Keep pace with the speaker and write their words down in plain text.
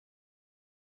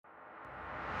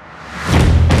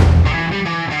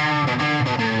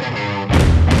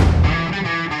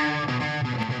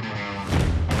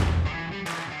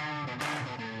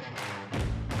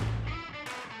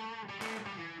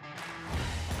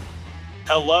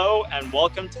Hello and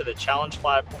welcome to the Challenge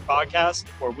Flag podcast,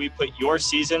 where we put your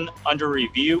season under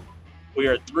review. We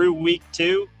are through week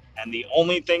 2, and the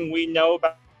only thing we know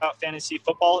about fantasy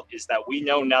football is that we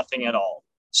know nothing at all.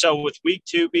 So with week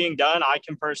 2 being done, I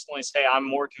can personally say I'm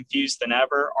more confused than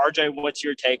ever. RJ, what's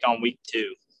your take on week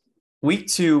 2? Week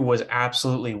 2 was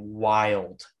absolutely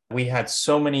wild. We had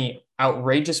so many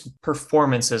outrageous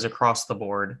performances across the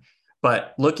board.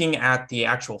 But looking at the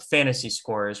actual fantasy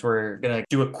scores, we're going to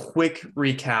do a quick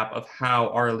recap of how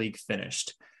our league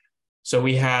finished. So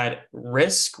we had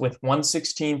Risk with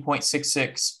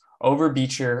 116.66 over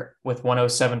Beecher with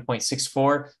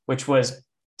 107.64, which was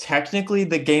technically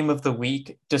the game of the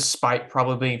week, despite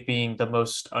probably being the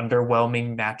most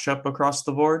underwhelming matchup across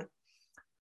the board.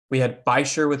 We had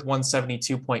Beischer with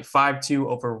 172.52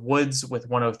 over Woods with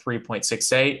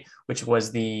 103.68, which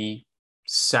was the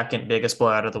second biggest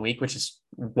blowout of the week, which is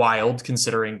wild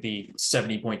considering the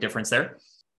 70-point difference there.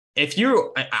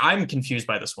 I'm confused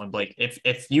by this one, Blake.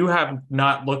 If you have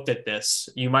not looked at this,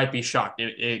 you might be shocked.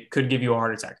 It could give you a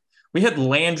heart attack. We had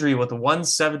Landry with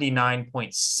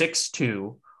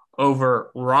 179.62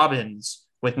 over Robbins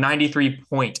with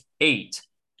 93.8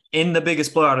 in the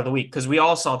biggest blowout of the week, because we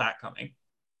all saw that coming.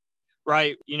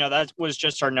 Right. That was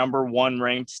just our number 1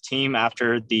 ranked team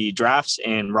after the drafts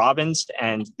in Robbins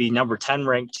and the number 10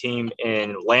 ranked team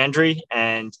in Landry.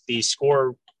 And the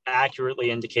score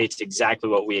accurately indicates exactly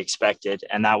what we expected.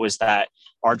 And that was that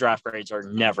our draft grades are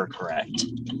never correct.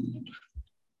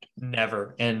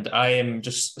 Never. And I am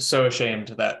just so ashamed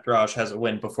that Raj has a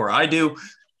win before I do.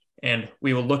 And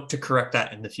we will look to correct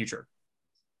that in the future.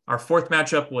 Our fourth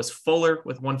matchup was Fuller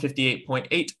with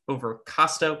 158.8 over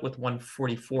Costa with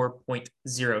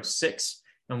 144.06,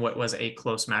 and what was a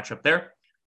close matchup there.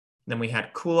 Then we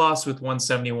had Koulos with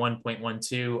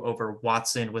 171.12 over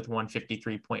Watson with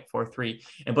 153.43.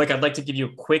 And Blake, I'd like to give you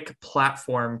a quick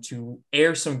platform to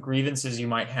air some grievances you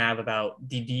might have about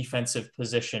the defensive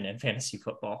position in fantasy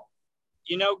football.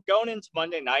 Going into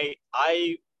Monday night,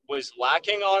 I was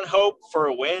lacking on hope for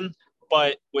a win.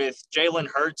 But with Jalen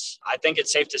Hurts, I think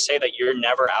it's safe to say that you're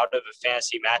never out of a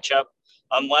fantasy matchup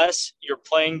unless you're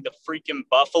playing the freaking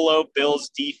Buffalo Bills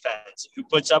defense, who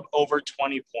puts up over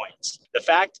 20 points. The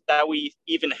fact that we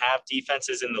even have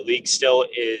defenses in the league still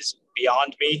is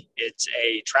beyond me. It's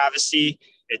a travesty.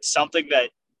 It's something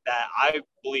that I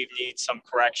believe needs some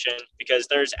correction, because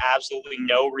there's absolutely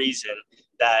no reason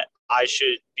that I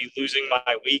should be losing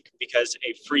my week because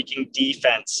a freaking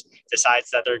defense decides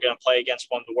that they're going to play against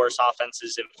one of the worst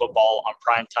offenses in football on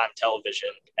primetime television,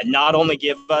 and not only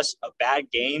give us a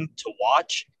bad game to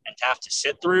watch and to have to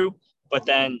sit through, but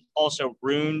then also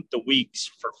ruin the weeks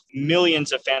for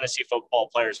millions of fantasy football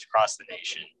players across the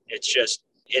nation. It's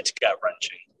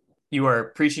gut-wrenching. You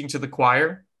are preaching to the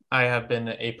choir. I have been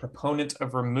a proponent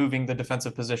of removing the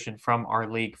defensive position from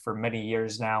our league for many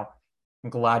years now. I'm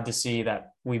glad to see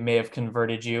that we may have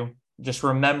converted you. Just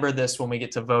remember this when we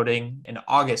get to voting in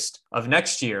August of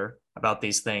next year about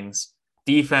these things.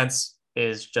 Defense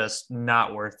is just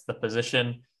not worth the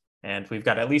position. And we've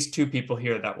got at least 2 people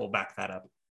here that will back that up.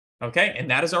 Okay, and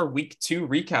that is our week 2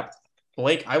 recap.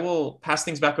 Blake, I will pass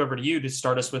things back over to you to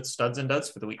start us with studs and duds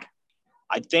for the week.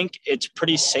 I think it's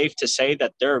pretty safe to say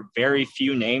that there are very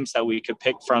few names that we could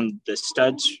pick from the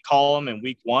studs column in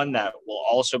week 1 that will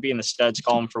also be in the studs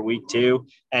column for week 2.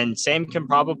 And same can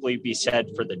probably be said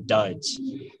for the duds.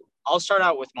 I'll start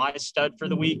out with my stud for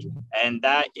the week, and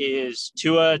that is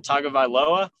Tua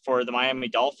Tagovailoa for the Miami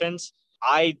Dolphins.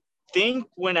 I think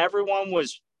when everyone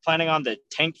was planning on the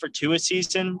tank for Tua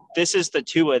season, this is the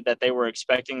Tua that they were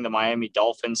expecting the Miami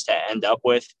Dolphins to end up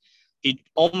with. He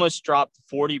almost dropped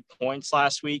 40 points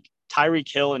last week.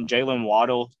 Tyreek Hill and Jalen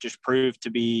Waddle just proved to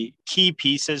be key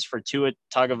pieces for Tua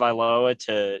Tagovailoa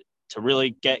to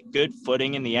really get good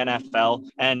footing in the NFL.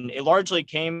 And it largely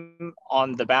came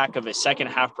on the back of a second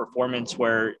half performance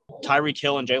where Tyreek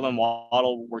Hill and Jalen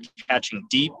Waddle were catching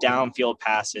deep downfield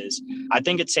passes. I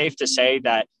think it's safe to say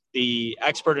that the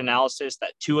expert analysis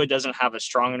that Tua doesn't have a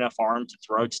strong enough arm to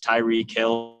throw to Tyreek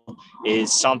Hill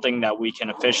is something that we can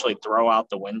officially throw out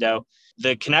the window.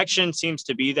 The connection seems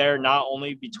to be there, not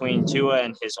only between Tua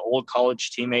and his old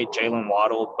college teammate, Jalen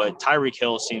Waddle, but Tyreek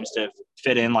Hill seems to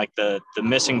fit in like the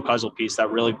missing puzzle piece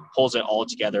that really pulls it all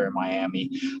together in Miami.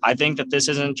 I think that this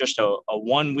isn't just a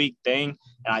 1-week thing.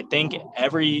 And I think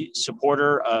every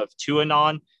supporter of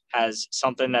Tuanon has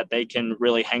something that they can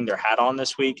really hang their hat on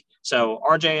this week. So,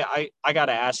 RJ, I got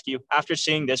to ask you, after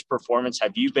seeing this performance,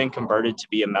 have you been converted to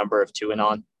be a member of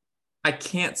Tuanon? I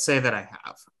can't say that I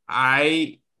have.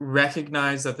 I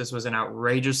recognize that this was an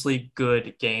outrageously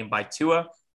good game by Tua.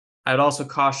 I'd also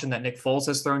caution that Nick Foles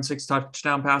has thrown 6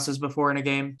 touchdown passes before in a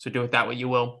game, so do with that what you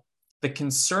will. The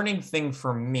concerning thing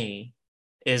for me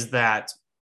is that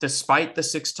despite the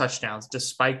 6 touchdowns,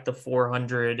 despite the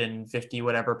 450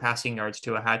 whatever passing yards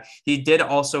Tua had, he did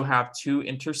also have 2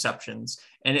 interceptions.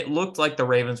 And it looked like the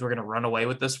Ravens were going to run away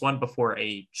with this one before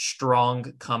a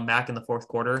strong comeback in the fourth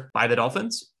quarter by the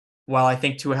Dolphins. While I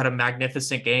think Tua had a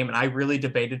magnificent game, and I really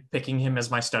debated picking him as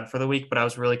my stud for the week, but I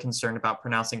was really concerned about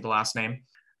pronouncing the last name.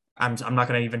 I'm not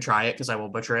going to even try it because I will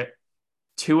butcher it.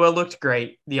 Tua looked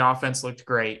great. The offense looked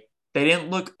great. They didn't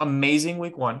look amazing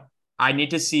week 1. I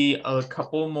need to see a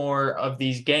couple more of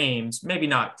these games, maybe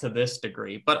not to this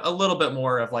degree, but a little bit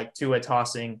more of like Tua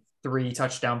tossing 3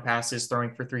 touchdown passes,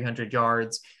 throwing for 300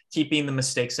 yards, keeping the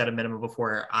mistakes at a minimum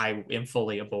before I am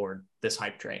fully aboard this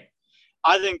hype train.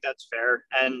 I think that's fair.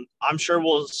 And I'm sure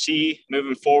we'll see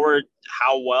moving forward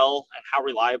how well and how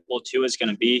reliable Tua is going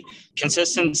to be.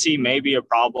 Consistency may be a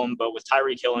problem, but with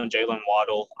Tyreek Hill and Jalen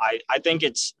Waddle, I think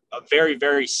it's a very,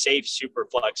 very safe super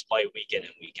flex play week in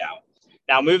and week out.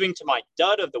 Now, moving to my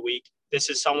dud of the week, this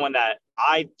is someone that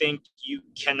I think you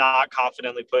cannot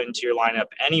confidently put into your lineup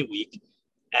any week,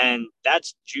 and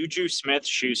that's Juju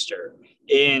Smith-Schuster.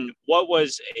 In what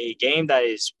was a game that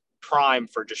is prime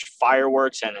for just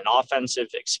fireworks and an offensive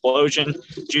explosion,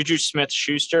 Juju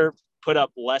Smith-Schuster put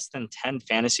up less than 10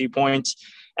 fantasy points.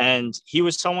 And he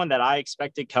was someone that I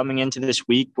expected coming into this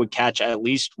week would catch at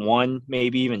least 1,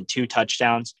 maybe even 2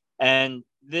 touchdowns. And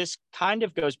this kind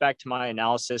of goes back to my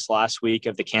analysis last week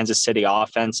of the Kansas City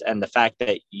offense and the fact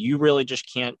that you really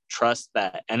just can't trust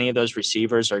that any of those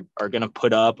receivers are going to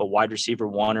put up a wide receiver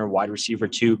 1 or wide receiver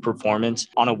 2 performance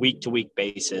on a week-to-week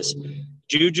basis.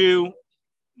 Juju,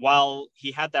 while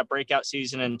he had that breakout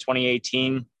season in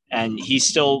 2018 and he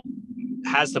still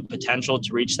has the potential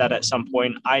to reach that at some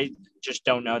point, I just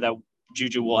don't know that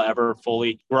Juju will ever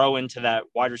fully grow into that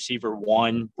wide receiver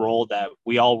 1 role that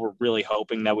we all were really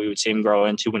hoping that we would see him grow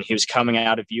into when he was coming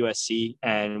out of USC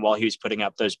and while he was putting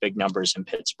up those big numbers in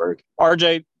Pittsburgh.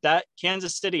 RJ, that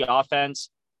Kansas City offense,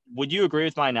 would you agree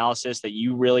with my analysis that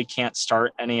you really can't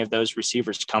start any of those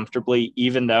receivers comfortably,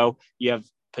 even though you have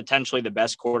potentially the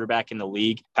best quarterback in the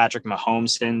league, Patrick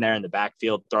Mahomes, sitting there in the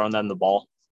backfield throwing them the ball?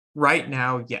 Right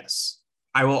now, yes.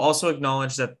 I will also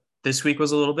acknowledge that this week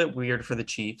was a little bit weird for the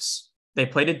Chiefs. They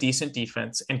played a decent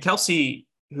defense, and Kelsey,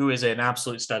 who is an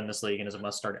absolute stud in this league and is a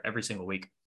must start every single week,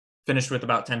 finished with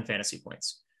about 10 fantasy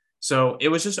points. So it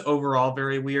was just overall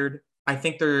very weird. I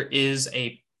think there is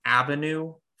a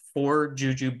avenue for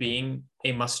Juju being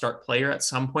a must start player at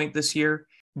some point this year.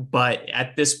 But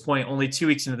at this point, only 2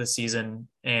 weeks into the season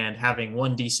and having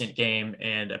 1 decent game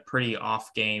and a pretty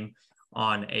off game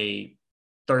on a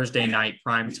Thursday night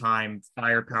primetime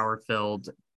firepower filled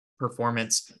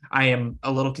performance, I am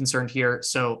a little concerned here.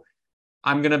 So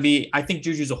I think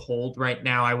Juju's a hold right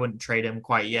now. I wouldn't trade him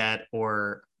quite yet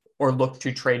or look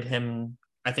to trade him.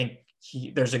 I think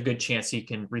there's a good chance he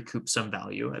can recoup some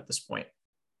value at this point.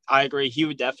 I agree. He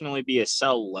would definitely be a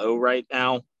sell low right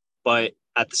now, but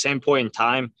at the same point in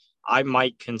time, I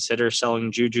might consider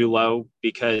selling Juju low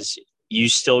because you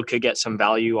still could get some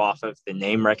value off of the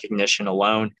name recognition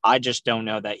alone. I just don't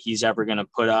know that he's ever going to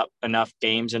put up enough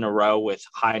games in a row with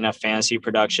high enough fantasy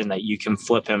production that you can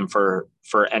flip him for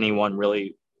anyone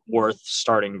really worth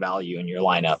starting value in your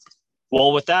lineup.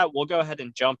 Well, with that, we'll go ahead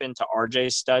and jump into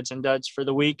RJ's studs and duds for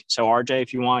the week. So RJ,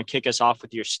 if you want to kick us off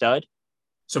with your stud.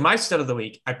 So my stud of the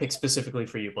week, I picked specifically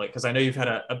for you, Blake, because I know you've had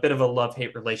a bit of a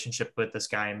love-hate relationship with this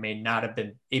guy and may not have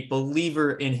been a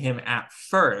believer in him at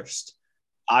first.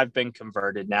 I've been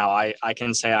converted now. I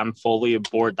can say I'm fully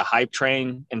aboard the hype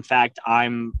train. In fact,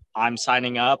 I'm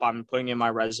signing up. I'm putting in my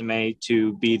resume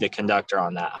to be the conductor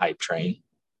on that hype train.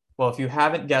 Well, if you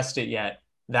haven't guessed it yet,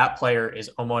 that player is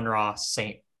Amon-Ra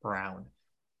St. Brown.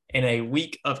 In a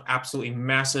week of absolutely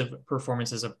massive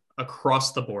performances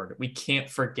across the board, we can't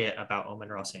forget about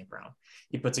Amon-Ra St. Brown.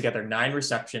 He put together 9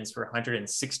 receptions for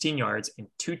 116 yards and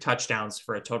 2 touchdowns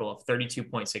for a total of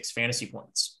 32.6 fantasy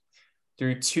points.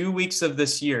 Through 2 weeks of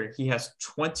this year, he has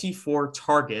 24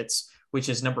 targets, which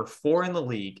is number 4 in the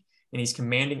league, and he's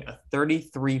commanding a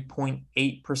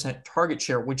 33.8% target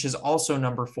share, which is also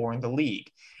number 4 in the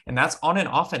league. And that's on an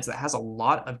offense that has a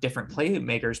lot of different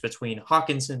playmakers between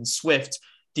Hawkinson, Swift,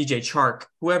 DJ Chark,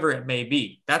 whoever it may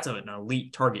be. That's an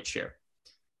elite target share.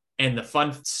 And the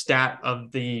fun stat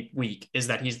of the week is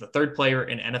that he's the 3rd player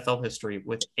in NFL history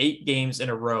with 8 games in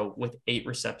a row with 8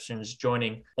 receptions,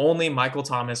 joining only Michael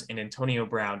Thomas and Antonio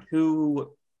Brown,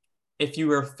 who, if you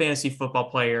were a fantasy football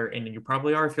player, and you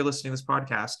probably are if you're listening to this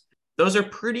podcast, those are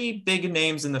pretty big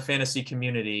names in the fantasy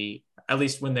community, at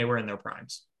least when they were in their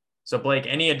primes. So Blake,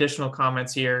 any additional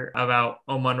comments here about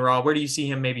Amon-Ra? Where do you see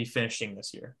him maybe finishing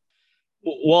this year?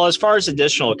 Well, as far as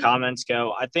additional comments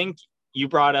go, I think you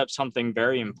brought up something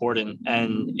very important,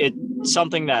 and it's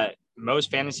something that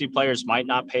most fantasy players might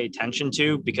not pay attention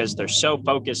to because they're so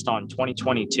focused on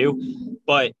 2022,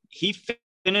 but he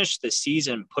finished the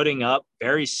season putting up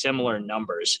very similar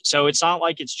numbers. So it's not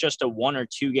like it's just a 1 or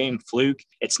 2 game fluke.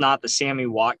 It's not the Sammy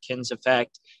Watkins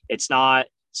effect. It's not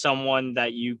someone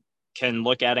that you can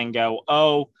look at and go,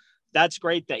 oh, that's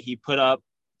great that he put up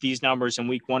these numbers in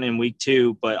week 1 and week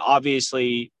 2, but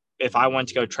obviously if I went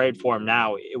to go trade for him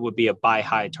now, it would be a buy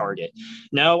high target.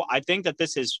 No, I think that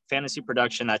this is fantasy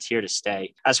production that's here to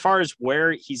stay. As far as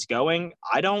where he's going,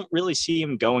 I don't really see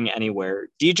him going anywhere.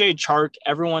 DJ Chark,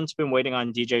 everyone's been waiting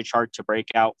on DJ Chark to break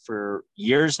out for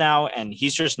years now, and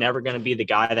he's just never going to be the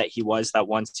guy that he was that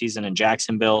one season in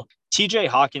Jacksonville. TJ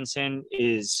Hawkinson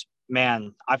is,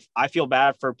 man, I feel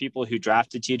bad for people who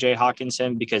drafted TJ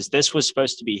Hawkinson because this was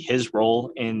supposed to be his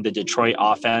role in the Detroit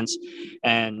offense.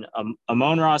 And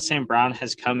Amon-Ra St. Brown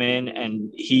has come in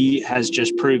and he has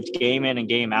just proved game in and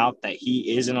game out that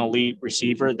he is an elite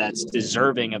receiver that's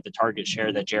deserving of the target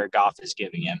share that Jared Goff is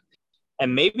giving him.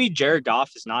 And maybe Jared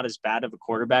Goff is not as bad of a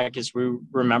quarterback as we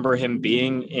remember him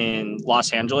being in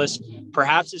Los Angeles.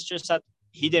 Perhaps it's just that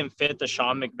he didn't fit the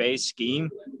Sean McVay scheme,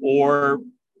 or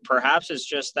perhaps it's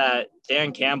just that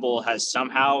Dan Campbell has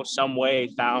somehow, some way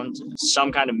found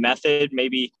some kind of method,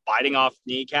 maybe biting off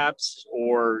kneecaps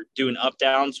or doing up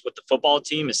downs with the football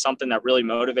team is something that really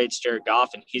motivates Jared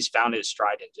Goff, and he's found his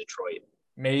stride in Detroit.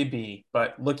 Maybe,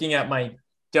 but looking at my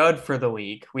dud for the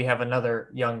week, we have another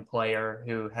young player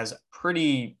who has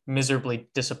pretty miserably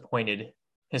disappointed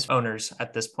his owners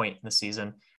at this point in the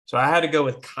season. So I had to go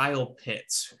with Kyle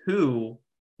Pitts, who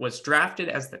was drafted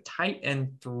as the tight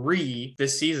end 3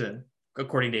 this season,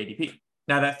 according to ADP.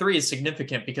 Now, that 3 is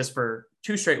significant because for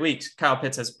 2 straight weeks, Kyle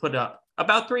Pitts has put up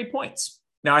about 3 points.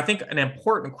 Now, I think an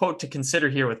important quote to consider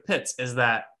here with Pitts is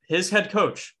that his head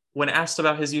coach, when asked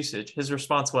about his usage, his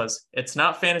response was, "It's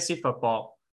not fantasy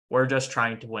football. We're just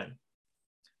trying to win."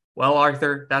 Well,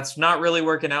 Arthur, that's not really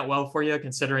working out well for you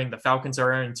considering the Falcons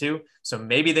are 0-2, so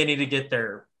maybe they need to get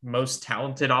their most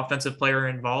talented offensive player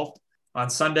involved. On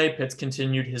Sunday, Pitts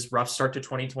continued his rough start to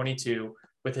 2022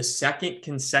 with his second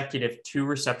consecutive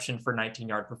 2-reception for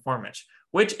 19-yard performance,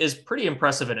 which is pretty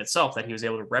impressive in itself that he was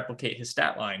able to replicate his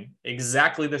stat line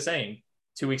exactly the same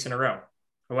 2 weeks in a row.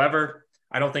 However,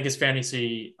 I don't think his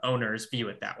fantasy owners view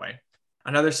it that way.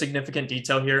 Another significant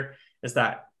detail here is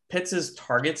that Pitts'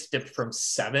 targets dipped from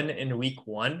 7 in week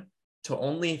 1 to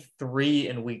only 3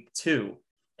 in week 2.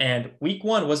 And week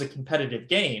 1 was a competitive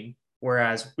game,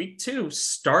 whereas week 2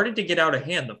 started to get out of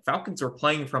hand. The Falcons were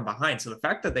playing from behind. So the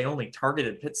fact that they only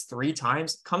targeted Pitts 3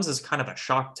 times comes as kind of a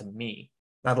shock to me.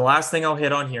 Now, the last thing I'll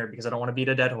hit on here, because I don't want to beat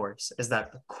a dead horse, is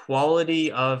that the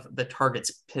quality of the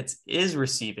targets Pitts is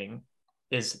receiving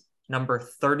is number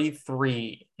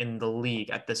 33 in the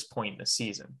league at this point in the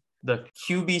season. The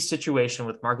QB situation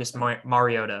with Marcus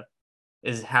Mariota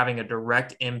is having a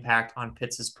direct impact on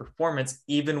Pitts' performance,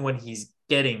 even when he's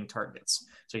getting targets.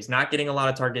 So he's not getting a lot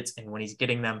of targets, and when he's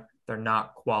getting them, they're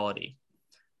not quality.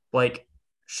 Blake,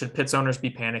 should Pitts owners be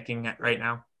panicking right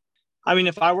now? I mean,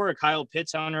 if I were a Kyle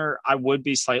Pitts owner, I would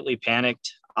be slightly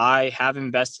panicked. I have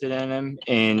invested in him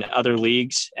in other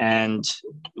leagues. And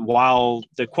while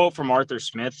the quote from Arthur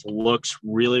Smith looks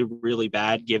really, really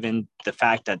bad, given the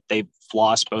fact that they've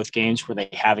lost both games where they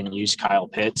haven't used Kyle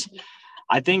Pitts,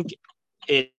 I think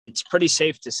it's pretty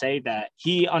safe to say that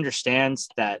he understands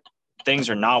that things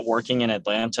are not working in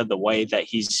Atlanta the way that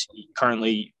he's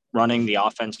currently running the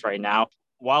offense right now.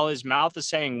 While his mouth is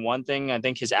saying one thing, I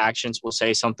think his actions will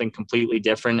say something completely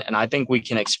different. And I think we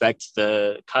can expect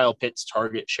the Kyle Pitts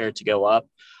target share to go up.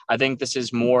 I think this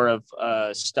is more of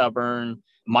a stubborn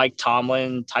Mike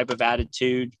Tomlin type of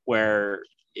attitude where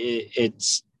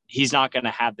he's not going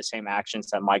to have the same actions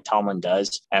that Mike Tomlin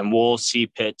does. And we'll see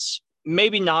Pitts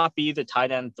maybe not be the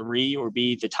tight end 3 or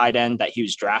be the tight end that he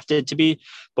was drafted to be,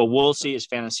 but we'll see his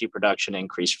fantasy production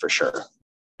increase for sure.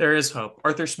 There is hope.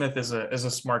 Arthur Smith is a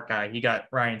smart guy. He got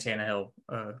Ryan Tannehill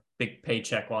a big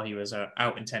paycheck while he was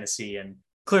out in Tennessee, and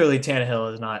clearly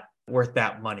Tannehill is not worth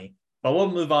that money. But we'll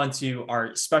move on to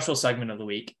our special segment of the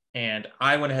week, and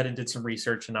I went ahead and did some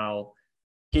research, and I'll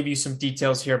give you some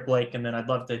details here, Blake, and then I'd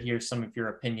love to hear some of your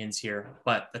opinions here.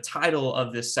 But the title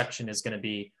of this section is going to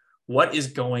be, "What is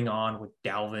going on with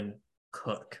Dalvin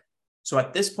Cook?" So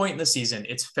at this point in the season,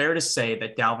 it's fair to say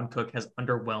that Dalvin Cook has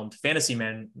underwhelmed fantasy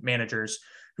managers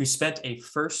who spent a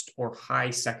first or high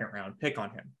second round pick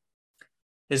on him.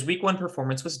 His week 1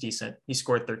 performance was decent. He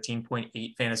scored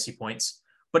 13.8 fantasy points,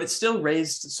 but it still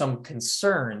raised some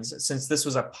concerns since this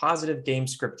was a positive game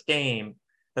script game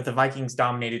that the Vikings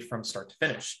dominated from start to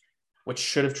finish. which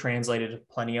should have translated to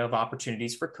plenty of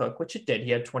opportunities for Cook, which it did.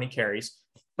 He had 20 carries,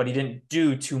 but he didn't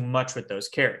do too much with those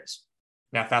carries.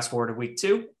 Now, fast forward to week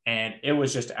 2, and it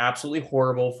was just absolutely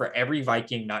horrible for every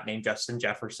Viking not named Justin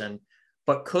Jefferson.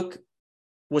 But Cook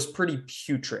was pretty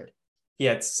putrid. He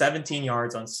had 17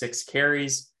 yards on 6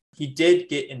 carries. He did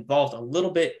get involved a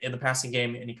little bit in the passing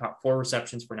game, and he caught 4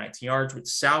 receptions for 19 yards, which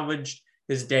salvaged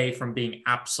his day from being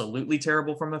absolutely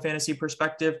terrible from a fantasy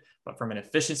perspective. But from an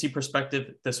efficiency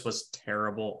perspective, this was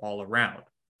terrible all around.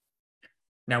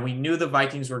 Now, we knew the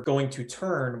Vikings were going to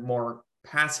turn more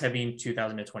pass heavy in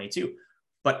 2022,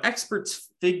 but experts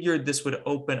figured this would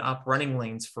open up running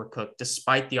lanes for Cook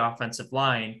despite the offensive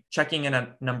line checking in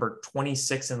at number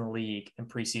 26 in the league in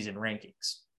preseason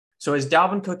rankings. So is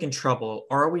Dalvin Cook in trouble,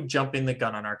 or are we jumping the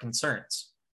gun on our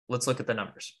concerns? Let's look at the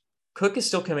numbers. Cook is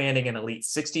still commanding an elite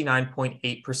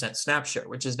 69.8% snap share,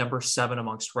 which is number 7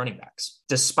 amongst running backs,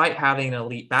 despite having an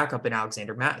elite backup in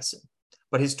Alexander Mattison.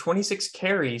 But his 26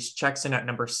 carries checks in at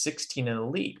number 16 in the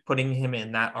league, putting him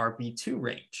in that RB2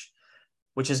 range,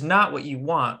 which is not what you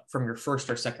want from your first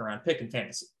or second round pick in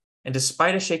fantasy. And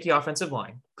despite a shaky offensive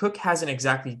line, Cook hasn't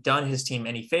exactly done his team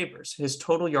any favors. His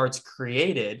total yards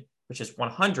created, which is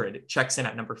 100, checks in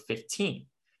at number 15.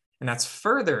 And that's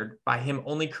furthered by him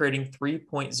only creating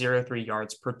 3.03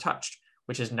 yards per touch,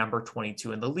 which is number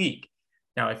 22 in the league.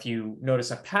 Now, if you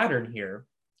notice a pattern here,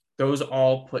 those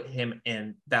all put him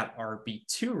in that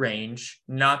RB2 range,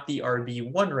 not the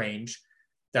RB1 range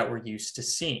that we're used to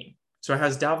seeing. So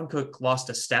has Dalvin Cook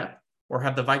lost a step, or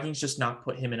have the Vikings just not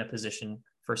put him in a position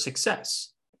for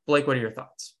success? Blake, what are your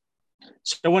thoughts?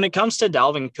 So when it comes to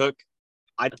Dalvin Cook,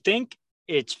 I think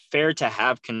it's fair to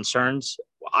have concerns.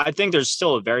 I think there's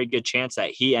still a very good chance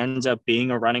that he ends up being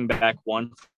a running back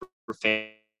 1 for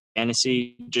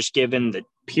fantasy, just given the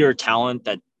pure talent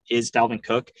that is Dalvin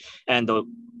Cook and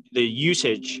the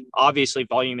usage. Obviously,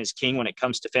 volume is king when it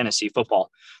comes to fantasy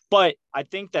football. But I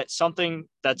think that something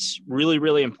that's really,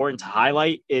 really important to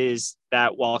highlight is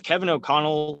that while Kevin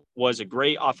O'Connell was a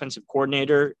great offensive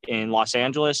coordinator in Los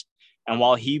Angeles, and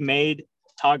while he made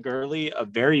Todd Gurley a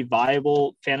very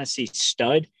viable fantasy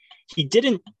stud, he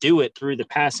didn't do it through the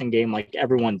passing game like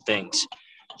everyone thinks.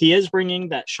 He is bringing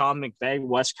that Sean McVay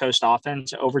West Coast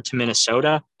offense over to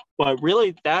Minnesota, but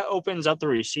really that opens up the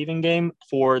receiving game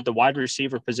for the wide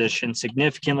receiver position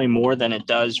significantly more than it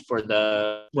does for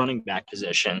the running back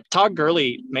position. Todd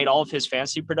Gurley made all of his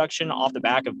fantasy production off the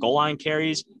back of goal line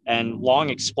carries and long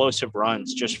explosive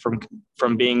runs just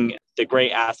from being the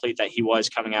great athlete that he was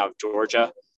coming out of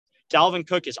Georgia. Dalvin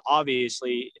Cook is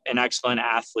obviously an excellent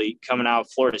athlete coming out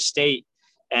of Florida State,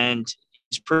 and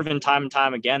he's proven time and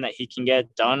time again that he can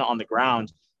get done on the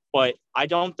ground. But I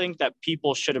don't think that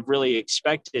people should have really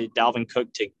expected Dalvin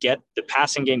Cook to get the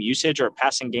passing game usage or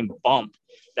passing game bump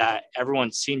that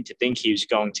everyone seemed to think he was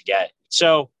going to get.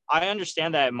 So I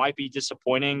understand that it might be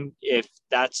disappointing if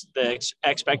that's the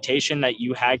expectation that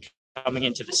you had coming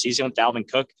into the season with Dalvin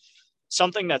Cook.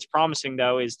 Something that's promising,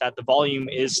 though, is that the volume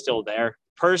is still there.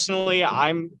 Personally,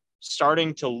 I'm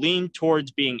starting to lean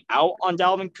towards being out on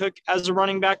Dalvin Cook as a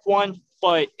running back 1,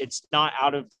 but it's not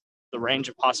out of the range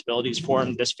of possibilities for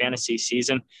him this fantasy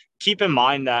season. Keep in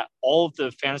mind that all of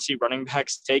the fantasy running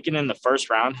backs taken in the first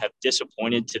round have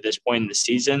disappointed to this point in the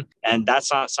season, and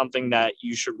that's not something that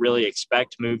you should really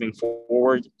expect moving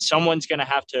forward. Someone's going to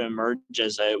have to emerge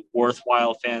as a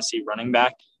worthwhile fantasy running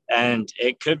back, and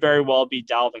it could very well be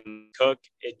Dalvin Cook.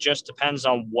 It just depends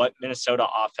on what Minnesota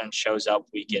offense shows up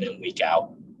week in and week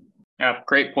out. Yeah,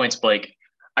 great points, Blake.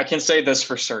 I can say this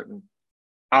for certain.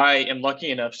 I am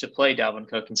lucky enough to play Dalvin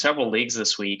Cook in several leagues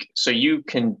this week, so you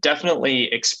can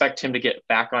definitely expect him to get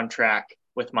back on track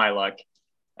with my luck.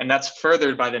 And that's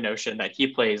furthered by the notion that he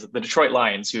plays the Detroit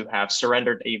Lions, who have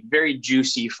surrendered a very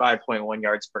juicy 5.1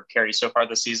 yards per carry so far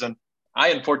this season.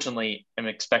 I, unfortunately, am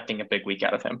expecting a big week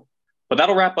out of him. But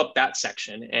that'll wrap up that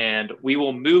section, and we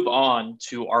will move on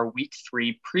to our Week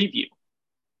 3 preview.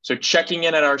 So checking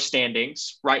in at our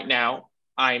standings, right now,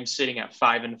 I'm sitting at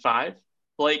 5-5.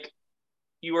 Blake,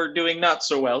 you are doing not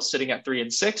so well, sitting at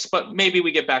 3-6, but maybe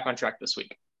we get back on track this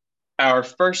week. Our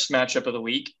first matchup of the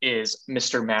week is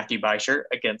Mr. Matthew Beischer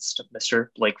against Mr.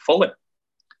 Blake Fuller.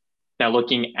 Now,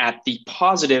 looking at the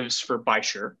positives for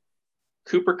Beischer,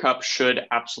 Cooper Kupp should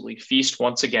absolutely feast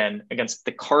once again against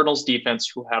the Cardinals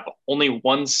defense, who have only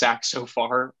 1 sack so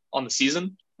far on the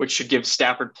season, which should give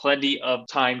Stafford plenty of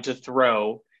time to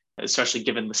throw, especially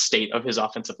given the state of his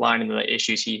offensive line and the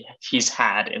issues he's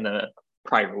had in the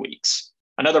prior weeks.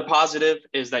 Another positive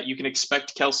is that you can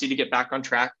expect Kelce to get back on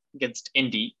track against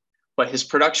Indy, but his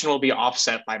production will be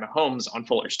offset by Mahomes on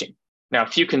Fuller's team. Now, a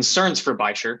few concerns for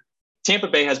Beischer. Tampa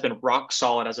Bay has been rock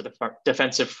solid as a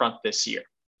defensive front this year.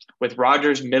 With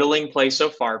Rodgers' middling play so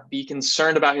far, be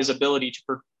concerned about his ability to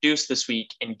produce this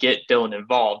week and get Dillon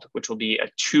involved, which will be a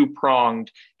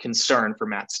two-pronged concern for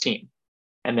Matt's team.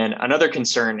 And then another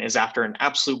concern is after an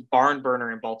absolute barn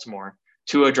burner in Baltimore,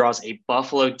 Tua draws a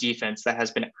Buffalo defense that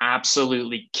has been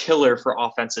absolutely killer for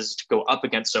offenses to go up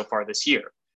against so far this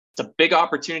year. It's a big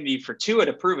opportunity for Tua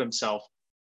to prove himself,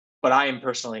 but I am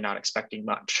personally not expecting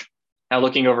much. Now,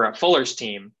 looking over at Fuller's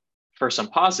team for some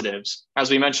positives, as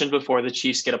we mentioned before, the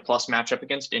Chiefs get a plus matchup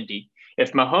against Indy.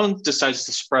 If Mahomes decides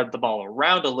to spread the ball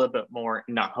around a little bit more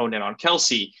and not hone in on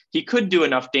Kelce, he could do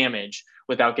enough damage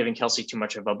without giving Kelce too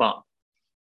much of a bump.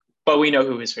 But we know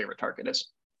who his favorite target is.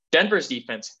 Denver's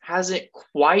defense hasn't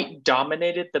quite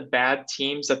dominated the bad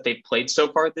teams that they've played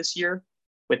so far this year,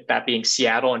 with that being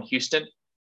Seattle and Houston.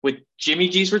 With Jimmy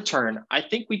G's return, I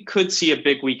think we could see a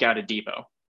big week out of Debo.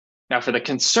 Now, for the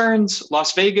concerns,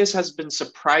 Las Vegas has been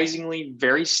surprisingly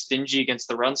very stingy against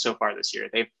the run so far this year.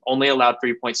 They've only allowed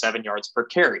 3.7 yards per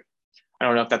carry. I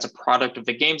don't know if that's a product of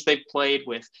the games they've played,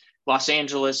 with Los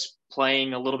Angeles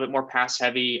playing a little bit more pass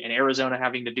heavy and Arizona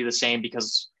having to do the same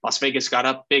because Las Vegas got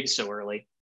up big so early.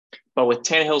 But with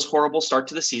Tannehill's horrible start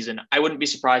to the season, I wouldn't be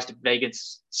surprised if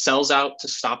Vegas sells out to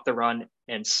stop the run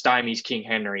and stymies King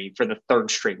Henry for the third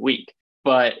straight week.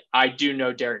 But I do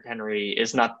know Derrick Henry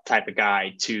is not the type of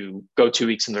guy to go 2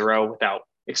 weeks in a row without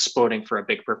exploding for a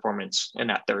big performance in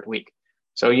that third week.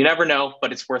 So you never know,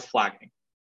 but it's worth flagging.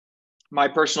 My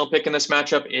personal pick in this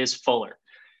matchup is Fuller.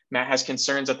 Matt has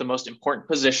concerns at the most important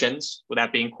positions, with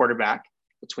that being quarterback,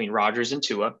 between Rodgers and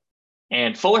Tua.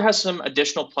 And Fuller has some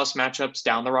additional plus matchups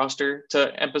down the roster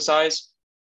to emphasize.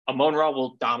 Amon-Ra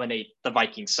will dominate the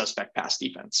Vikings' suspect pass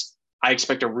defense. I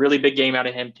expect a really big game out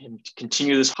of him to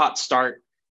continue this hot start.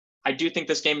 I do think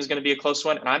this game is going to be a close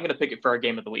one, and I'm going to pick it for our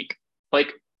game of the week.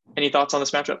 Blake, any thoughts on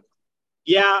this matchup?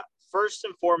 Yeah, first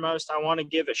and foremost, I want to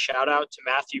give a shout out to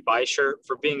Matthew Beischer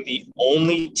for being the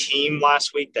only team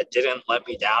last week that didn't let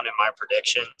me down in my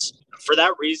predictions. For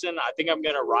that reason, I think I'm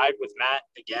going to ride with Matt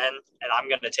again, and I'm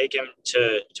going to take him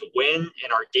to win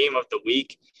in our game of the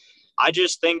week. I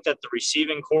just think that the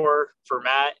receiving core for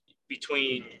Matt,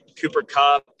 between Cooper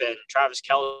Kupp and Travis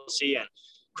Kelce and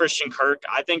Christian Kirk,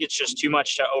 I think it's just too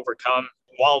much to overcome.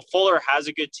 While Fuller has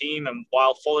a good team, and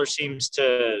while Fuller seems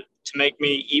to make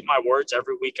me eat my words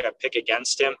every week I pick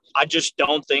against him, I just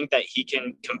don't think that he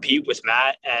can compete with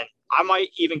Matt. And I might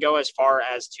even go as far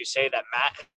as to say that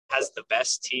Matt has the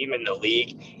best team in the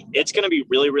league. It's going to be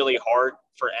really, really hard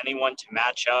for anyone to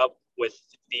match up with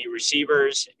the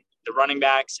receivers, the running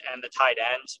backs, and the tight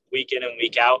ends week in and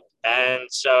week out. And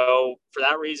so for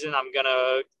that reason, I'm going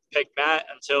to pick Matt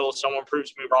until someone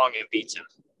proves me wrong and beats him.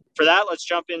 For that, let's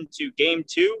jump into game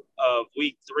 2 of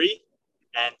week 3.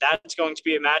 And that's going to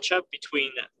be a matchup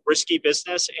between Risky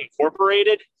Business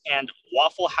Incorporated and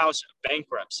Waffle House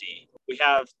Bankruptcy. We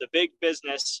have the big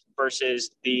business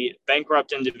versus the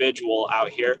bankrupt individual out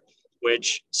here,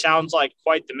 which sounds like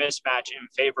quite the mismatch in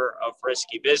favor of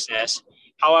Risky Business.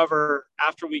 However,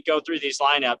 after we go through these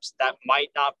lineups, that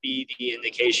might not be the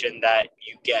indication that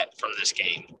you get from this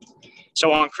game.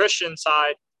 So on Christian's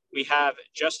side, we have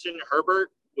Justin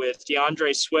Herbert with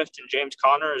DeAndre Swift and James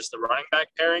Conner as the running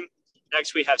back pairing.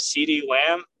 Next, we have CeeDee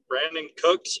Lamb, Brandon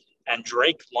Cooks, and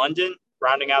Drake London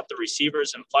rounding out the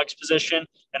receivers and flex position.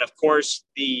 And, of course,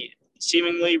 the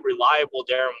seemingly reliable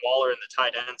Darren Waller in the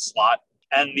tight end slot.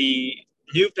 And the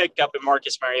new pickup in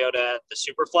Marcus Mariota at the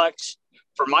super flex.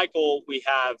 For Michael, we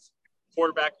have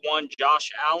quarterback 1,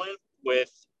 Josh Allen,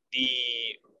 with the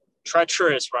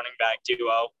treacherous running back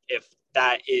duo, if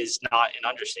that is not an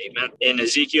understatement, in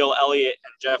Ezekiel Elliott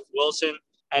and Jeff Wilson.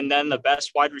 And then the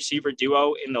best wide receiver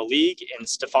duo in the league in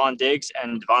Stephon Diggs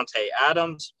and Devontae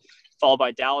Adams, followed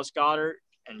by Dallas Goedert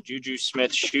and Juju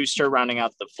Smith-Schuster rounding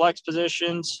out the flex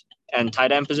positions and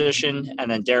tight end position, and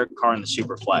then Derek Carr in the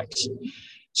super flex.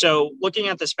 So looking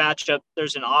at this matchup,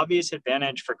 there's an obvious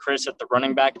advantage for Chris at the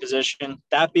running back position.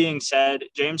 That being said,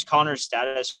 James Conner's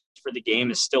status for the game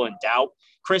is still in doubt.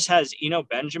 Chris has Eno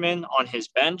Benjamin on his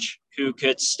bench, who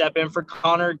could step in for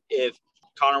Conner if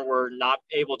Conner were not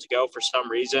able to go for some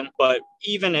reason. But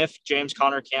even if James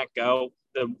Conner can't go,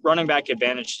 the running back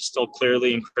advantage is still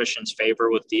clearly in Christian's favor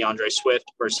with DeAndre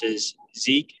Swift versus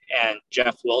Zeke and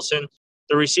Jeff Wilson.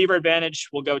 The receiver advantage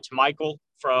will go to Michael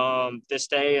from this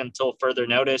day until further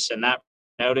notice, and that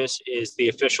notice is the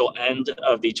official end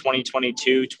of the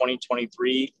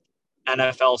 2022-2023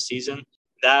 NFL season.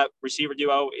 That receiver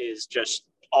duo is just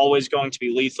always going to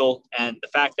be lethal, and the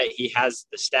fact that he has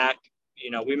the stack,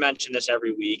 we mention this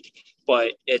every week,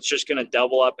 but it's just going to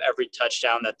double up every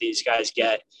touchdown that these guys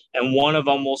get, and one of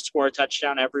them will score a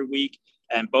touchdown every week,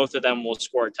 and both of them will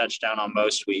score a touchdown on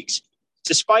most weeks.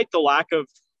 Despite the lack of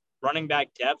running back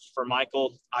depth for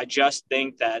Michael. I just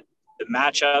think that the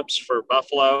matchups for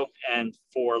Buffalo and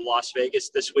for Las Vegas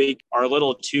this week are a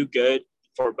little too good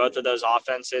for both of those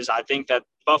offenses. I think that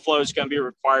Buffalo is going to be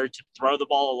required to throw the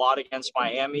ball a lot against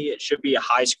Miami. It should be a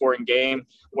high-scoring game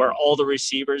where all the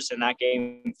receivers in that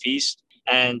game feast.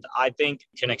 And I think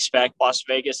you can expect Las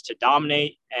Vegas to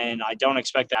dominate, and I don't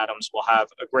expect Adams will have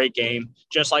a great game,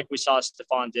 just like we saw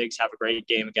Stephon Diggs have a great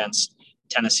game against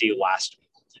Tennessee last week.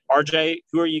 RJ,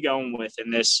 who are you going with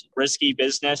in this risky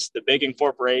business, the big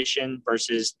incorporation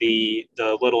versus the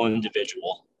little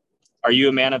individual? Are you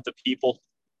a man of the people?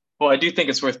 Well, I do think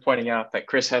it's worth pointing out that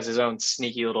Chris has his own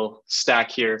sneaky little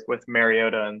stack here with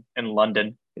Mariota and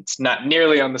London. It's not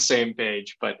nearly on the same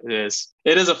page, but it is.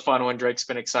 It is a fun one. Drake's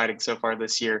been exciting so far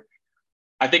this year.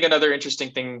 I think another interesting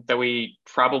thing that we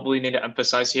probably need to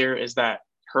emphasize here is that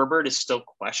Herbert is still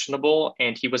questionable,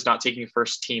 and he was not taking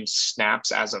first team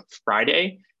snaps as of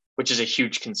Friday, which is a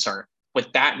huge concern.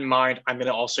 With that in mind, I'm going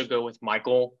to also go with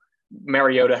Michael.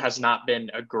 Mariota has not been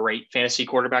a great fantasy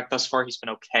quarterback thus far. He's been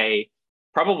okay.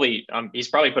 He's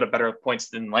probably put up better points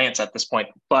than Lance at this point.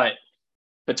 But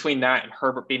between that and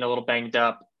Herbert being a little banged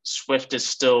up, Swift is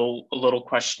still a little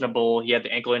questionable. He had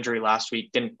the ankle injury last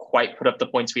week, didn't quite put up the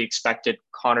points we expected.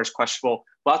 Connor's questionable.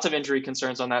 Lots of injury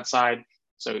concerns on that side.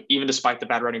 So even despite the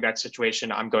bad running back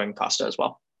situation, I'm going Costa as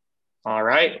well. All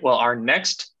right. Well, our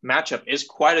next matchup is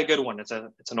quite a good one. It's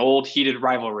an old heated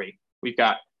rivalry. We've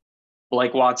got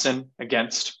Blake Watson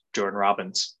against Jordan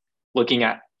Robbins. Looking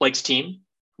at Blake's team,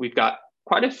 we've got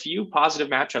quite a few positive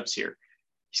matchups here.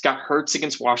 He's got Hurts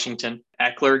against Washington,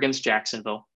 Eckler against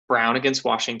Jacksonville, Brown against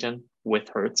Washington with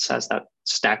Hurts, as that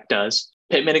stack does,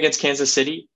 Pittman against Kansas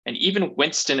City, and even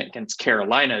Winston against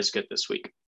Carolina is good this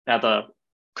week. Now, the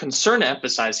concern to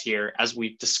emphasize here, as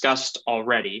we've discussed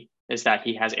already, is that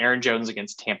he has Aaron Jones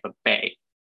against Tampa Bay.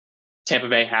 Tampa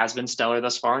Bay has been stellar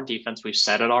thus far on defense. We've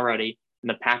said it already. And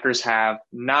the Packers have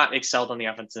not excelled on the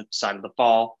offensive side of the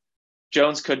ball.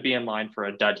 Jones could be in line for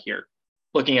a dud here.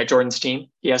 Looking at Jordan's team,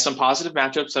 he has some positive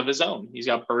matchups of his own. He's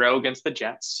got Burrow against the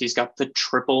Jets. He's got the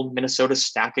triple Minnesota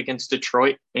stack against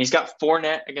Detroit. And he's got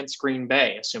Fournette against Green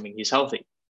Bay, assuming he's healthy.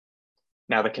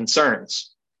 Now the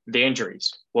concerns, the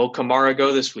injuries. Will Kamara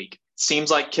go this week?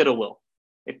 Seems like Kittle will.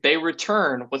 If they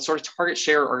return, what sort of target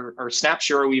share or snap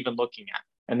share are we even looking at?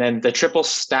 And then the triple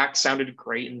stack sounded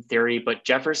great in theory, but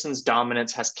Jefferson's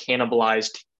dominance has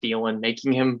cannibalized Thielen,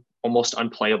 making him almost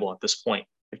unplayable at this point.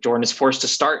 If Jordan is forced to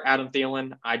start Adam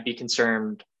Thielen, I'd be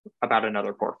concerned about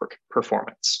another poor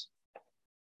performance.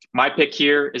 My pick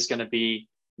here is going to be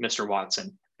Mr.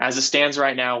 Watson. As it stands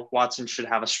right now, Watson should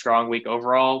have a strong week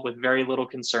overall with very little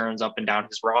concerns up and down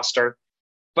his roster.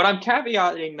 But I'm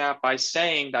caveating that by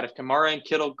saying that if Kamara and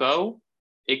Kittle go,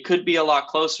 it could be a lot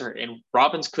closer and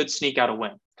Robbins could sneak out a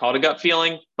win. Call it a gut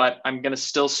feeling, but I'm going to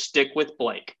still stick with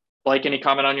Blake. Blake, any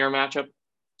comment on your matchup?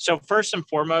 So first and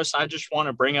foremost, I just want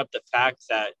to bring up the fact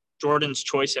that Jordan's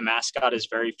choice of mascot is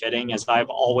very fitting, as I've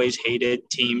always hated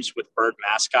teams with bird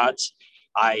mascots.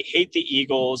 I hate the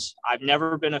Eagles. I've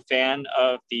never been a fan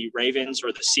of the Ravens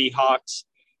or the Seahawks.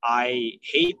 I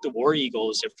hate the War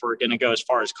Eagles if we're going to go as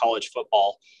far as college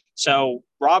football. So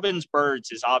Robbins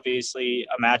Birds is obviously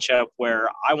a matchup where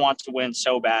I want to win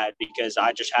so bad because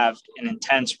I just have an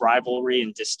intense rivalry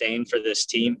and disdain for this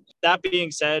team. That being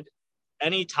said,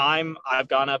 anytime I've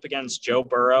gone up against Joe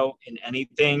Burrow in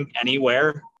anything,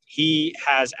 anywhere, he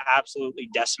has absolutely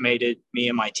decimated me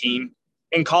and my team.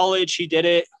 In college, he did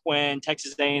it when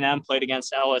Texas A&M played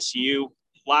against LSU.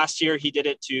 Last year, he did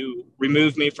it to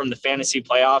remove me from the fantasy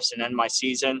playoffs and end my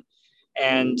season.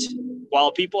 And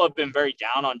while people have been very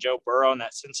down on Joe Burrow and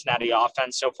that Cincinnati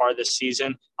offense so far this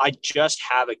season, I just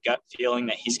have a gut feeling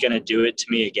that he's going to do it to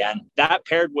me again. That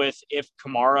paired with if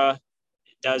Kamara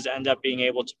does end up being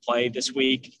able to play this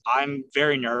week, I'm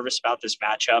very nervous about this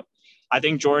matchup. I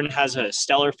think Jordan has a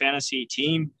stellar fantasy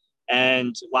team.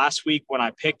 And last week when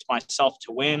I picked myself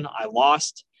to win, I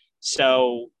lost.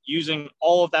 So using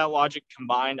all of that logic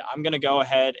combined, I'm going to go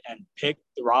ahead and pick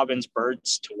the Robbins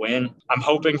Birds to win. I'm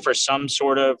hoping for some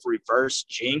sort of reverse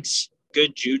jinx,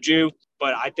 good juju.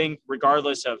 But I think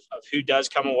regardless of who does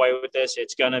come away with this,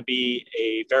 it's going to be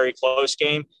a very close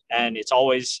game. And it's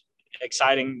always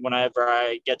exciting whenever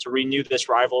I get to renew this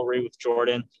rivalry with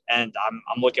Jordan. And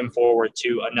I'm looking forward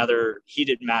to another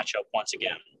heated matchup once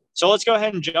again. So let's go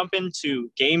ahead and jump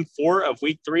into game 4 of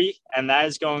week 3. And that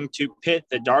is going to pit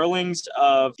the darlings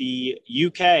of the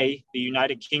UK, the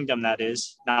United Kingdom, that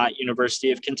is, not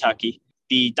University of Kentucky,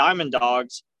 the Diamond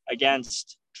Dogs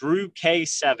against Drew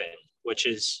K7, which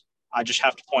is, I just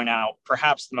have to point out,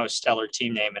 perhaps the most stellar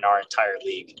team name in our entire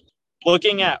league.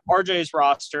 Looking at RJ's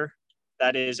roster,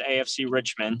 that is AFC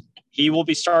Richmond, He will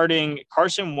be starting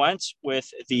Carson Wentz with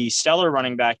the stellar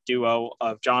running back duo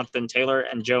of Jonathan Taylor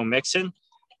and Joe Mixon,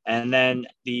 and then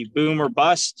the boom or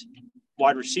bust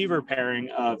wide receiver pairing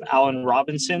of Allen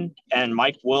Robinson and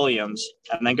Mike Williams,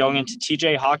 and then going into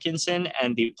TJ Hawkinson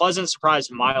and the pleasant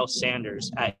surprise Miles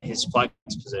Sanders at his flex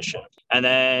position. And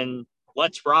then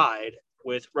let's ride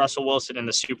with Russell Wilson in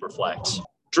the super flex.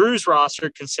 Drew's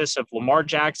roster consists of Lamar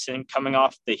Jackson coming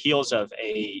off the heels of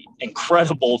a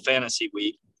incredible fantasy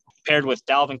week, paired with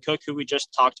Dalvin Cook, who we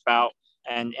just talked about,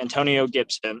 and Antonio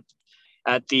Gibson.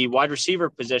 At the wide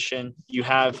receiver position, you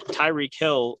have Tyreek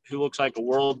Hill, who looks like a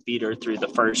world beater through the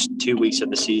first 2 weeks of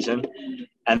the season.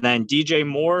 And then DJ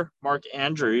Moore, Mark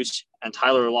Andrews, and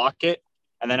Tyler Lockett.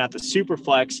 And then at the super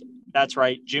flex, that's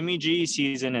right, Jimmy G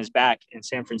season is back in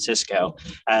San Francisco,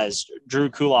 as Drew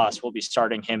Kulas will be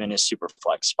starting him in his super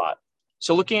flex spot.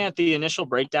 So looking at the initial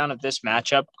breakdown of this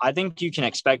matchup, I think you can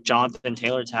expect Jonathan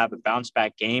Taylor to have a bounce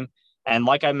back game. And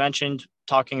like I mentioned,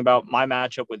 talking about my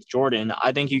matchup with Jordan,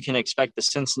 I think you can expect the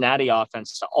Cincinnati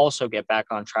offense to also get back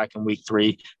on track in week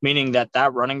 3, meaning that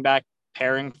running back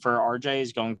pairing for RJ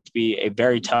is going to be a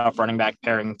very tough running back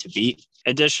pairing to beat.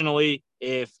 Additionally,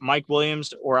 if Mike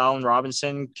Williams or Allen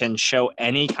Robinson can show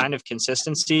any kind of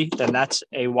consistency, then that's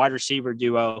a wide receiver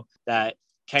duo that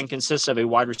can consist of a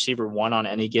wide receiver 1 on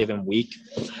any given week.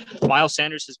 Miles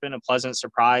Sanders has been a pleasant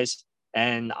surprise,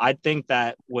 and I think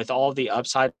that with all the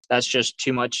upside, that's just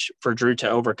too much for Drew to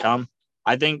overcome.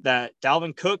 I think that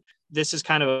Dalvin Cook, this is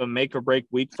kind of a make or break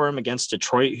week for him against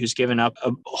Detroit, who's given up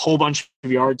a whole bunch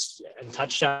of yards and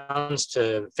touchdowns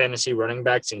to fantasy running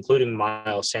backs, including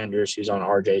Miles Sanders, who's on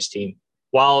RJ's team.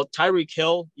 While Tyreek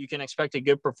Hill, you can expect a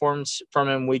good performance from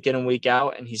him week in and week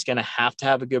out, and he's going to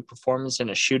have a good performance in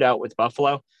a shootout with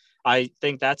Buffalo. I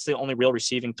think that's the only real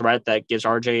receiving threat that gives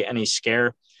RJ any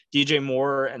scare. DJ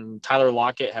Moore and Tyler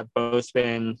Lockett have both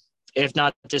been, if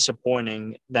not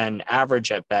disappointing, then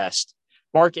average at best.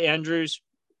 Mark Andrews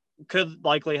could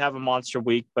likely have a monster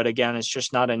week, but again, it's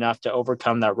just not enough to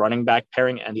overcome that running back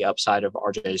pairing and the upside of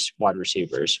RJ's wide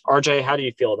receivers. RJ, how do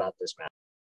you feel about this match?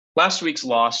 Last week's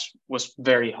loss was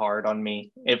very hard on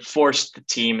me. It forced the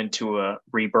team into a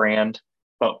rebrand,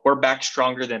 but we're back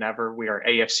stronger than ever. We are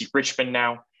AFC Richmond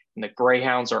now, and the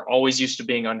Greyhounds are always used to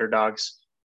being underdogs.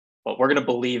 But we're going to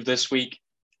believe this week.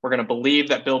 We're going to believe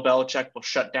that Bill Belichick will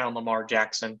shut down Lamar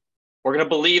Jackson. We're going to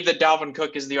believe that Dalvin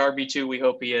Cook is the RB2 we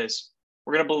hope he is.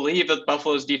 We're going to believe that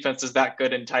Buffalo's defense is that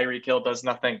good and Tyreek Hill does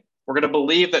nothing. We're going to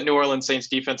believe that New Orleans Saints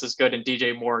defense is good and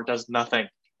DJ Moore does nothing.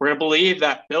 We're going to believe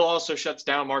that Bill also shuts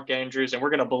down Mark Andrews, and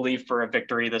we're going to believe for a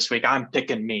victory this week. I'm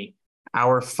picking me.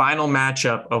 Our final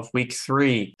matchup of week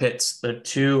 3 pits the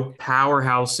two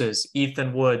powerhouses,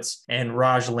 Ethan Woods and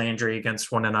Raj Landry,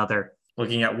 against one another.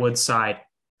 Looking at Woods' side,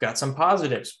 got some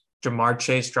positives. Jamar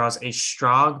Chase draws a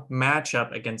strong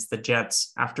matchup against the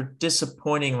Jets after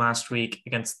disappointing last week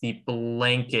against the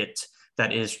blanket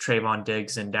that is Trayvon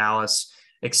Diggs in Dallas.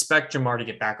 Expect Jamar to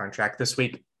get back on track this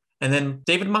week. And then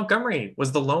David Montgomery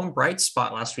was the lone bright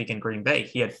spot last week in Green Bay.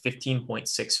 He had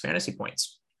 15.6 fantasy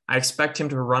points. I expect him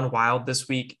to run wild this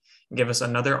week and give us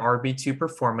another RB2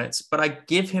 performance, but I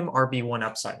give him RB1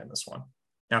 upside in this one.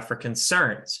 Now for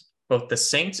concerns, both the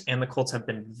Saints and the Colts have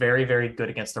been very, very good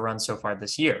against the run so far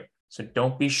this year. So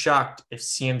don't be shocked if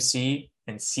CMC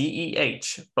and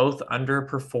CEH both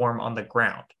underperform on the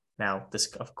ground. Now, this,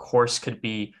 of course, could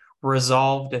be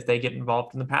resolved if they get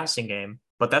involved in the passing game,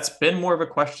 but that's been more of a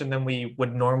question than we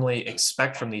would normally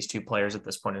expect from these two players at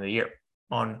this point in the year.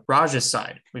 On Raj's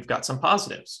side, we've got some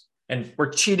positives. And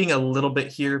we're cheating a little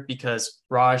bit here because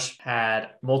Raj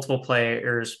had multiple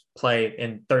players play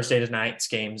in Thursday night's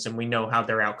games, and we know how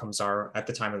their outcomes are at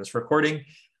the time of this recording.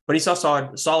 But he saw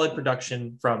solid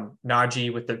production from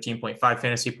Najee with 13.5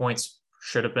 fantasy points.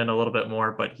 Should have been a little bit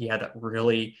more, but he had a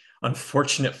really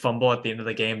unfortunate fumble at the end of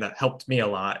the game that helped me a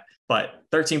lot. But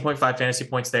 13.5 fantasy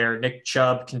points there. Nick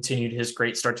Chubb continued his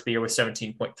great start to the year with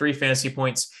 17.3 fantasy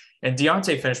points. And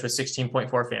Deontay finished with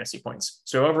 16.4 fantasy points.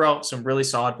 So overall, some really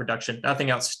solid production. Nothing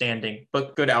outstanding,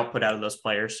 but good output out of those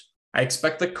players. I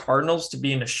expect the Cardinals to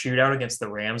be in a shootout against the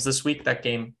Rams this week. That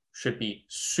game should be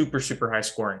super, super high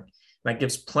scoring. And that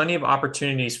gives plenty of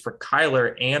opportunities for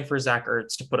Kyler and for Zach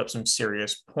Ertz to put up some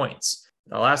serious points.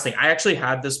 The last thing, I actually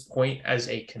had this point as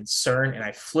a concern and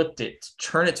I flipped it to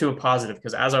turn it to a positive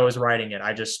because as I was writing it,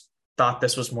 I just thought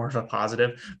this was more of a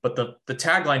positive. But the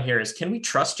tagline here is, can we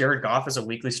trust Jared Goff as a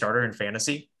weekly starter in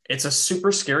fantasy? It's a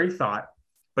super scary thought,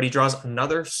 but he draws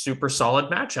another super solid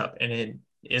matchup and it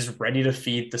is ready to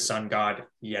feed the sun god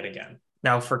yet again.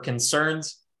 Now for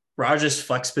concerns, Raj's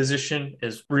flex position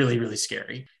is really, really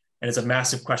scary. And it's a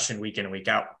massive question week in and week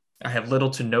out. I have little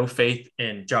to no faith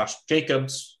in Josh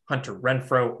Jacobs, Hunter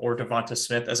Renfrow or Devonta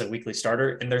Smith as a weekly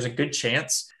starter. And there's a good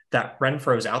chance that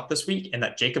Renfro's out this week and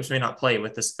that Jacobs may not play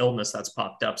with this illness that's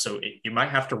popped up. So you might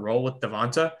have to roll with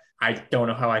Devonta. I don't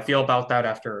know how I feel about that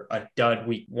after a dud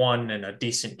week 1 and a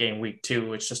decent game week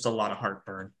 2. It's just a lot of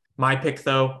heartburn. My pick,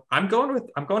 though, I'm going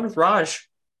with Raj.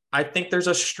 I think there's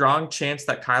a strong chance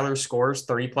that Kyler scores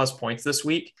 30+ points this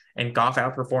week and Goff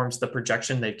outperforms the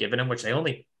projection they've given him, which they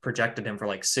only projected him for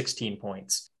like 16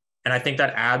 points. And I think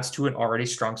that adds to an already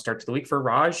strong start to the week for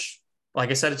Raj.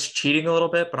 Like I said, it's cheating a little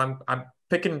bit, but I'm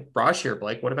picking Raj here,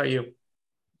 Blake. What about you?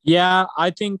 Yeah, I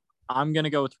think I'm going to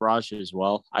go with Raj as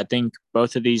well. I think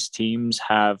both of these teams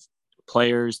have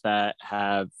players that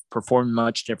have performed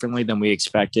much differently than we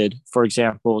expected. For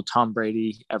example, Tom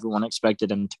Brady, everyone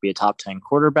expected him to be a top 10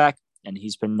 quarterback, and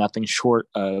he's been nothing short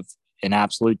of an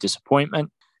absolute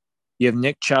disappointment. You have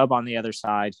Nick Chubb on the other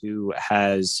side, who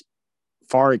has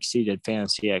far exceeded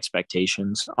fantasy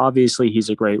expectations. Obviously, he's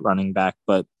a great running back,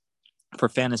 but for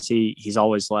fantasy, he's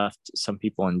always left some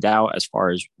people in doubt as far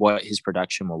as what his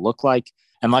production will look like.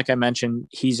 And like I mentioned,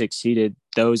 he's exceeded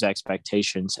those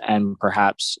expectations and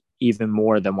perhaps even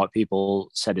more than what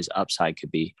people said his upside could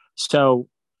be. So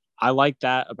I like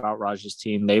that about Raj's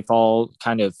team. They've all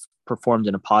kind of performed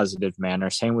in a positive manner.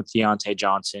 Same with Deontay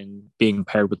Johnson being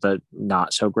paired with a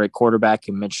not so great quarterback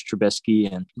in Mitch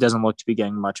Trubisky, and doesn't look to be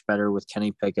getting much better with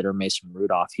Kenny Pickett or Mason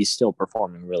Rudolph. He's still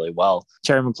performing really well.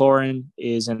 Terry McLaurin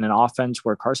is in an offense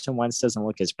where Carson Wentz doesn't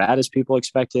look as bad as people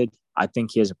expected. I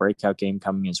think he has a breakout game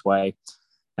coming his way.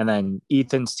 And then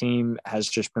Ethan's team has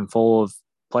just been full of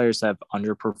players that have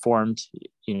underperformed.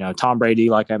 You know, Tom Brady,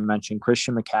 like I mentioned,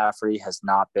 Christian McCaffrey has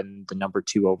not been the number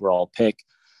 2 overall pick.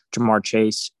 Jamar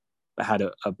Chase had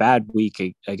a bad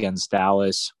week against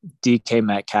Dallas. DK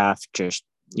Metcalf, just,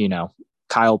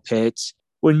 Kyle Pitts.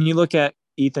 When you look at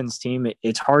Ethan's team,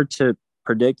 it's hard to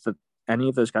predict that any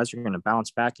of those guys are going to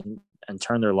bounce back and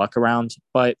turn their luck around,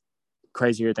 but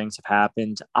crazier things have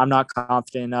happened. I'm not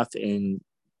confident enough in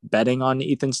betting on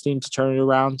Ethan's team to turn it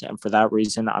around, and for that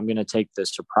reason, I'm going to take the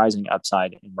surprising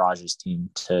upside in Raj's team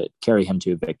to carry him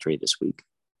to a victory this week.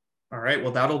 All right,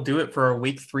 well, that'll do it for our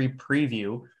week 3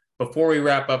 preview. Before we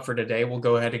wrap up for today, we'll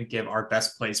go ahead and give our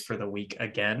best plays for the week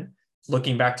again.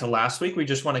 Looking back to last week, we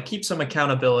just want to keep some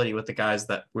accountability with the guys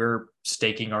that we're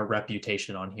staking our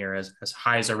reputation on here, as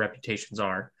high as our reputations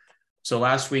are. So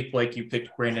last week, Blake, you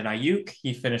picked Brandon Ayuk.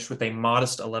 He finished with a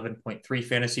modest 11.3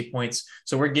 fantasy points.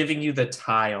 So we're giving you the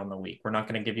tie on the week. We're not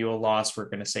going to give you a loss. We're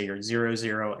going to say you're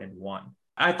 0-0-1.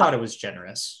 I thought it was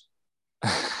generous.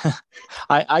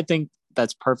 I think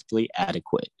that's perfectly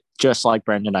adequate, just like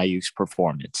Brandon Ayuk's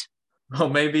performance. Well,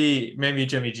 maybe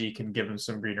Jimmy G can give him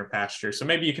some greener pasture. So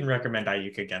maybe you can recommend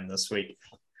Ayuk again this week.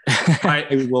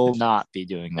 I will not be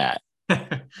doing that.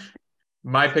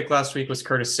 My pick last week was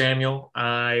Curtis Samuel.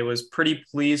 I was pretty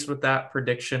pleased with that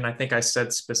prediction. I think I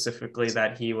said specifically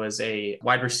that he was a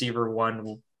wide receiver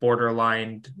 1,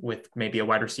 borderline with maybe a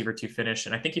wide receiver 2 finish.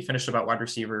 And I think he finished about wide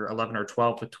receiver 11 or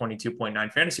 12 with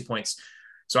 22.9 fantasy points.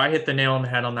 So I hit the nail on the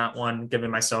head on that one,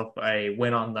 giving myself a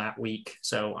win on that week.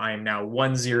 So I am now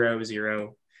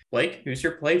 1-0-0. Blake, who's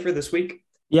your play for this week?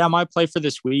 Yeah, my play for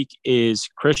this week is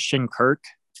Christian Kirk,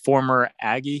 former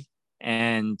Aggie,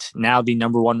 and now the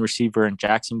number 1 receiver in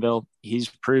Jacksonville. He's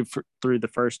proved through the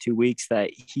first 2 weeks that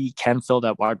he can fill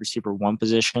that wide receiver 1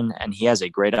 position, and he has a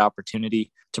great opportunity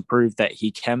to prove that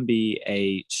he can be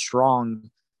a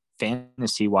strong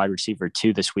fantasy wide receiver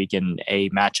 2 this week in a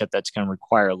matchup that's going to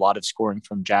require a lot of scoring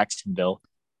from Jacksonville.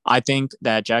 I think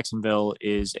that Jacksonville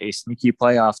is a sneaky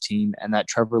playoff team, and that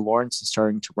Trevor Lawrence is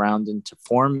starting to round into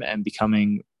form and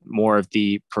becoming more of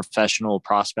the professional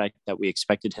prospect that we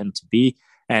expected him to be.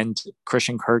 And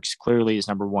Christian Kirk's clearly his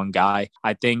number 1 guy.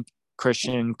 I think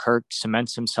Christian Kirk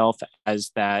cements himself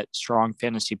as that strong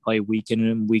fantasy play week in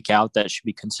and week out that should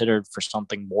be considered for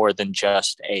something more than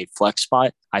just a flex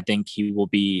spot. I think he will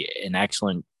be an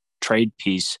excellent trade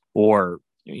piece or,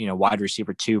 wide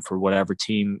receiver 2 for whatever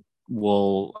team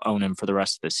will own him for the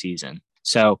rest of the season.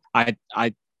 So I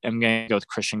am going to go with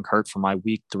Christian Kirk for my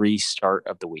week 3 start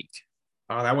of the week.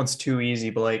 Oh, that one's too easy,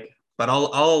 Blake. But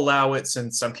I'll allow it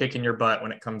since I'm kicking your butt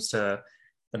when it comes to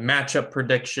the matchup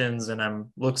predictions, and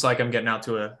looks like I'm getting out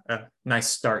to a nice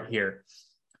start here.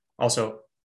 Also,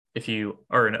 if you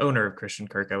are an owner of Christian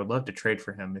Kirk, I would love to trade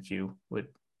for him if you would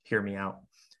hear me out.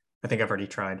 I think I've already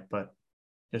tried, but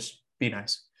just be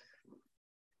nice.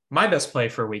 My best play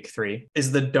for week 3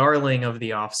 is the darling of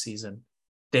the offseason,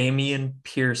 Dameon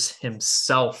Pierce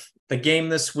himself. The game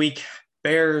this week,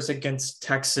 Bears against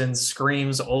Texans,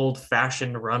 screams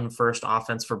old-fashioned run-first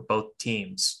offense for both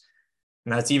teams.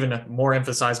 And that's even more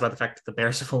emphasized by the fact that the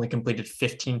Bears have only completed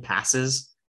 15 passes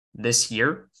this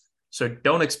year. so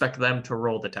don't expect them to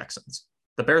roll the Texans.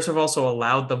 The Bears have also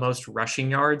allowed the most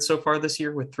rushing yards so far this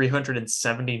year with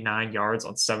 379 yards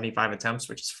on 75 attempts,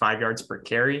 which is 5 yards per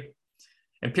carry.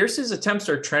 And Pierce's attempts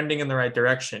are trending in the right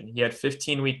direction. He had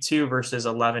 15 week 2 versus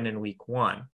 11 in week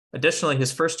 1. Additionally,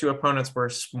 his first 2 opponents were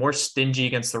more stingy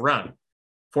against the run.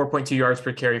 4.2 yards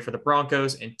per carry for the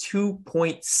Broncos and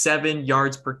 2.7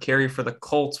 yards per carry for the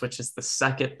Colts, which is the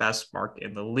second best mark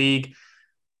in the league.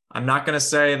 I'm not going to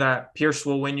say that Pierce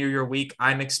will win you your week.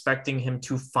 I'm expecting him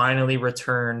to finally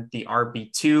return the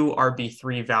RB2,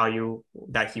 RB3 value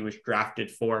that he was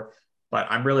drafted for. But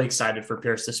I'm really excited for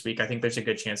Pierce this week. I think there's a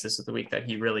good chance this is the week that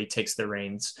he really takes the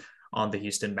reins on the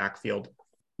Houston backfield.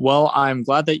 Well, I'm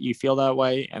glad that you feel that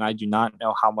way. And I do not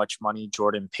know how much money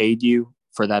Jordan paid you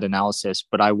for that analysis,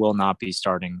 but I will not be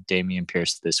starting Dameon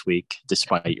Pierce this week,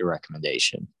 despite your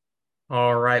recommendation.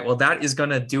 All right. Well, that is going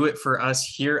to do it for us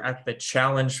here at the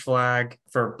Challenge Flag.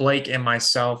 For Blake and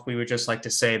myself, we would just like to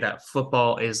say that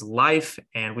football is life,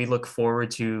 and we look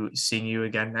forward to seeing you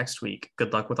again next week.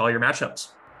 Good luck with all your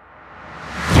matchups.